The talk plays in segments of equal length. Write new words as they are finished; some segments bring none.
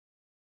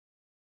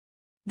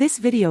This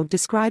video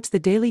describes the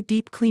daily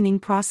deep cleaning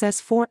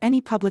process for any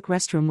public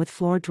restroom with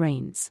floor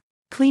drains.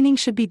 Cleaning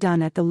should be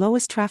done at the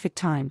lowest traffic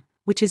time,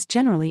 which is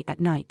generally at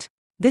night.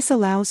 This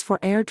allows for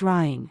air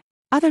drying.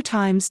 Other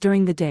times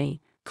during the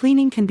day,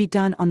 cleaning can be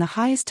done on the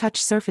highest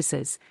touch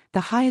surfaces,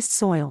 the highest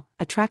soil,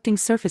 attracting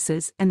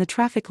surfaces, and the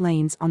traffic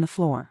lanes on the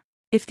floor.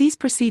 If these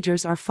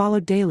procedures are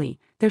followed daily,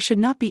 there should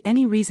not be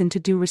any reason to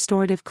do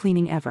restorative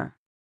cleaning ever.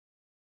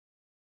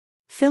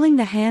 Filling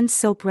the hand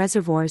soap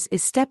reservoirs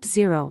is step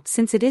 0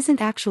 since it isn't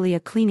actually a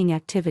cleaning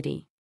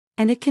activity.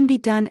 And it can be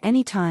done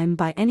anytime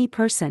by any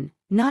person,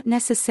 not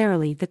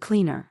necessarily the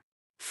cleaner.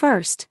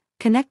 First,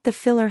 connect the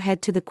filler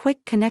head to the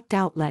quick connect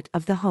outlet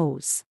of the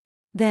hose.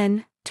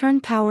 Then, turn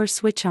power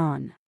switch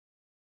on.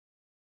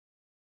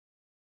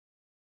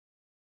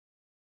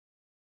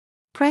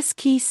 Press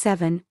key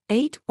 7,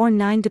 8, or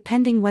 9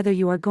 depending whether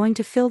you are going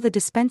to fill the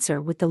dispenser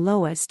with the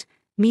lowest,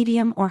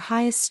 medium or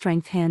highest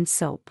strength hand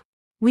soap.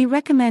 We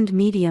recommend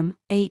medium,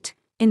 8,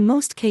 in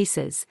most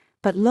cases,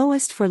 but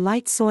lowest for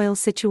light soil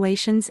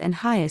situations and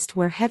highest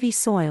where heavy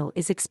soil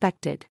is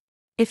expected.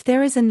 If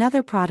there is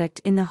another product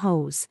in the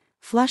hose,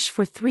 flush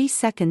for 3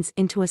 seconds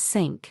into a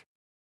sink.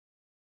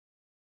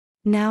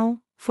 Now,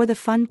 for the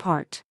fun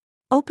part.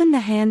 Open the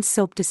hand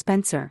soap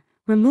dispenser,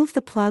 remove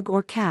the plug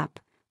or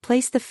cap,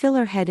 place the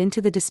filler head into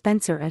the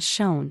dispenser as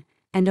shown,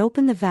 and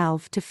open the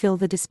valve to fill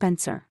the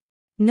dispenser.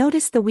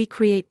 Notice that we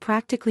create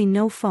practically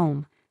no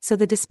foam, so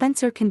the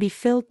dispenser can be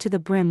filled to the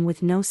brim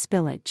with no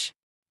spillage.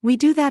 We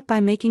do that by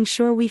making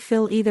sure we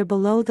fill either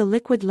below the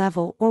liquid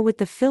level or with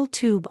the fill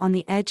tube on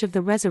the edge of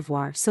the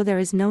reservoir so there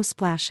is no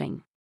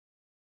splashing.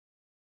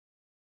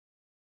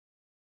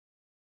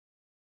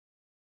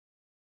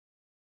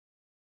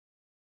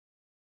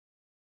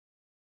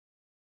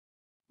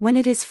 When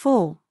it is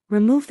full,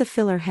 remove the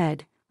filler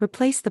head,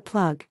 replace the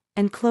plug,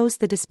 and close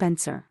the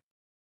dispenser.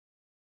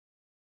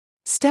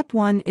 Step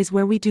 1 is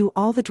where we do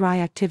all the dry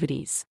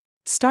activities.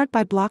 Start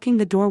by blocking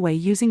the doorway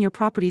using your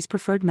property's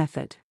preferred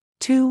method.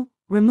 2.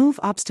 Remove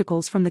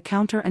obstacles from the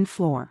counter and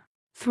floor.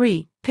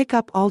 3. Pick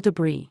up all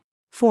debris.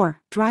 4.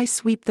 Dry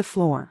sweep the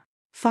floor.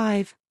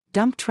 5.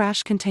 Dump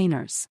trash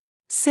containers.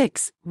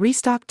 6.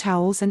 Restock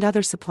towels and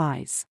other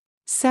supplies.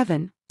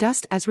 7.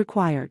 Dust as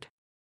required.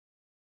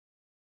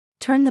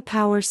 Turn the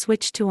power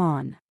switch to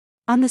on.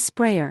 On the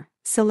sprayer,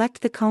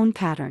 select the cone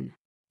pattern.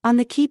 On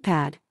the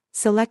keypad,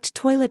 select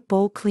Toilet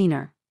Bowl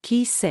Cleaner,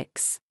 key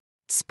 6.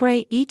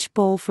 Spray each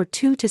bowl for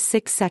 2 to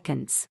 6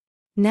 seconds.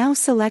 Now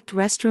select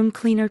Restroom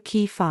Cleaner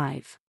key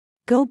 5.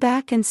 Go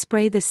back and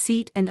spray the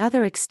seat and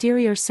other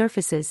exterior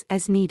surfaces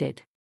as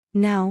needed.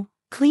 Now,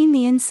 clean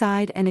the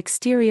inside and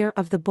exterior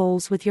of the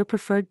bowls with your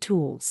preferred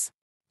tools.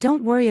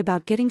 Don't worry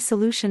about getting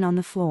solution on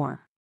the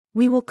floor.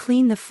 We will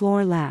clean the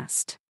floor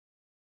last.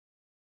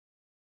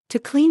 To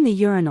clean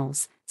the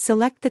urinals,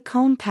 select the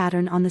cone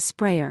pattern on the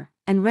sprayer,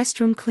 and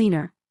Restroom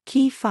Cleaner,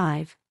 key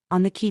 5,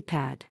 on the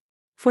keypad.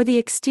 For the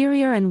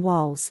exterior and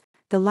walls,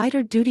 the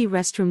lighter-duty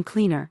Restroom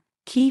Cleaner,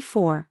 key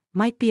 4,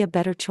 might be a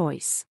better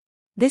choice.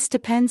 This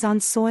depends on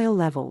soil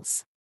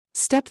levels.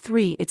 Step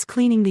 3 is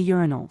cleaning the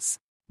urinals.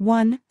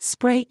 1.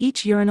 Spray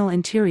each urinal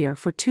interior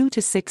for 2 to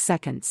 6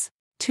 seconds.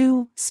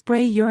 2.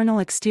 Spray urinal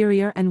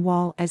exterior and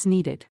wall as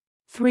needed.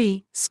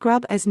 3.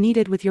 Scrub as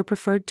needed with your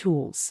preferred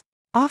tools.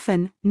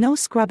 Often, no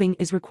scrubbing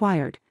is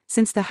required,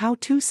 since the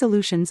how-to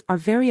solutions are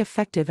very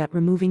effective at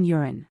removing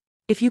urine.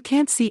 If you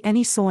can't see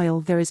any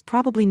soil, there is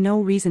probably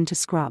no reason to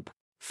scrub.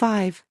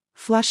 5.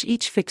 Flush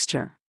each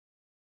fixture.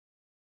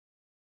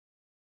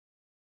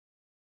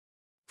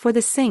 For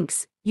the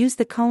sinks, use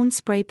the cone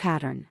spray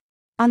pattern.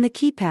 On the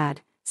keypad,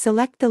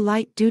 select the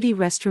light-duty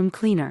Restroom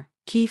Cleaner,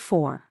 key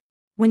 4.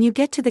 When you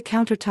get to the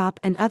countertop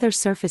and other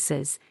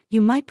surfaces, you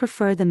might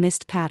prefer the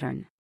mist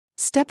pattern.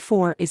 Step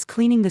 4 is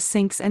cleaning the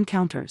sinks and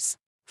counters.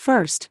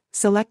 First,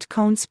 select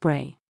cone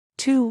spray.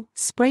 2.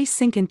 Spray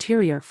sink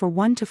interior for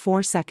 1 to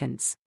 4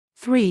 seconds.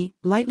 3.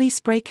 Lightly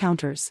spray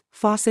counters,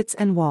 faucets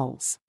and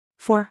walls.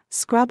 4.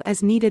 Scrub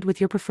as needed with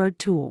your preferred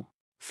tool.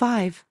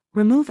 5.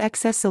 Remove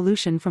excess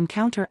solution from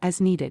counter as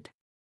needed.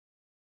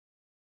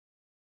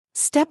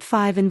 Step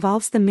 5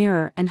 involves the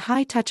mirror and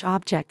high-touch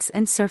objects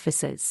and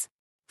surfaces.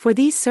 For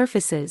these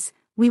surfaces,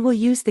 we will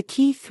use the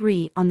key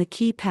 3 on the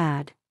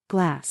keypad,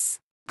 glass.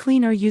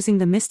 Cleaner using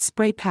the mist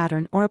spray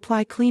pattern or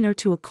apply cleaner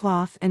to a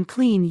cloth and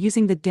clean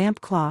using the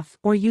damp cloth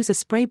or use a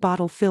spray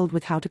bottle filled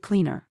with how-to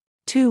cleaner.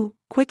 2.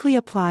 Quickly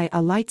apply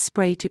a light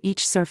spray to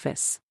each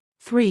surface.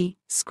 3.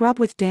 Scrub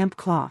with damp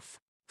cloth.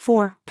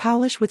 4.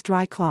 Polish with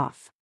dry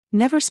cloth.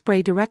 Never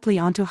spray directly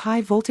onto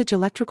high-voltage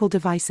electrical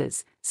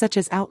devices, such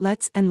as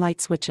outlets and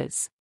light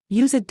switches.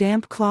 Use a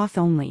damp cloth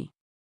only.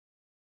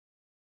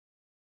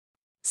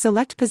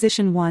 Select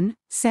position 1,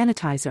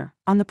 sanitizer,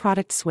 on the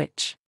product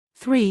switch.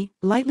 3.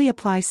 Lightly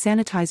apply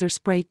sanitizer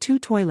spray to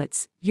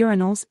toilets,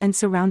 urinals and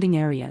surrounding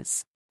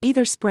areas.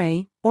 Either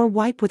spray, or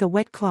wipe with a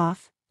wet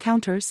cloth,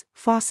 counters,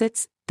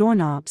 faucets,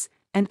 doorknobs,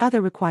 and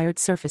other required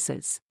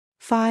surfaces.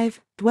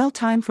 5. Dwell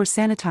time for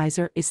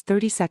sanitizer is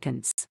 30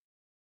 seconds.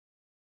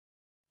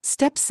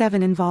 Step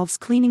 7 involves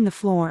cleaning the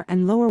floor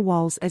and lower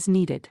walls as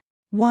needed.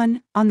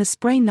 1. On the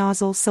spray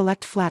nozzle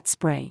select flat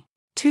spray.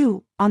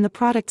 2. On the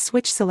product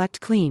switch select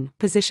clean,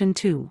 position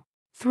 2.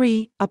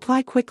 3.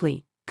 Apply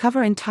quickly,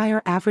 cover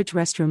entire average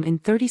restroom in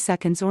 30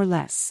 seconds or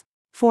less.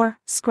 4.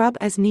 Scrub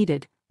as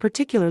needed,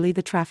 particularly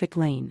the traffic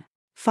lane.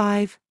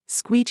 5.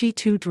 Squeegee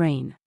to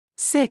drain.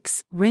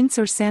 6. Rinse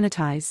or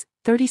sanitize,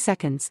 30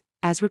 seconds,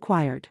 as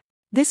required.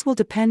 This will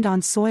depend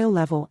on soil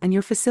level and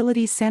your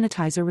facility's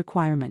sanitizer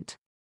requirement.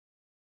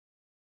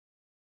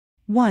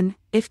 1.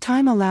 If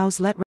time allows,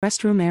 let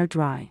restroom air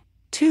dry.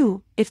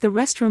 2. If the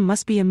restroom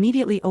must be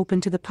immediately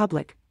open to the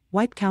public,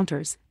 wipe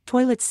counters,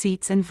 toilet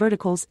seats and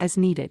verticals as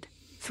needed.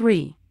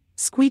 3.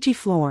 Squeegee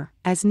floor,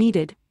 as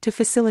needed, to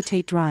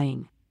facilitate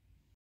drying.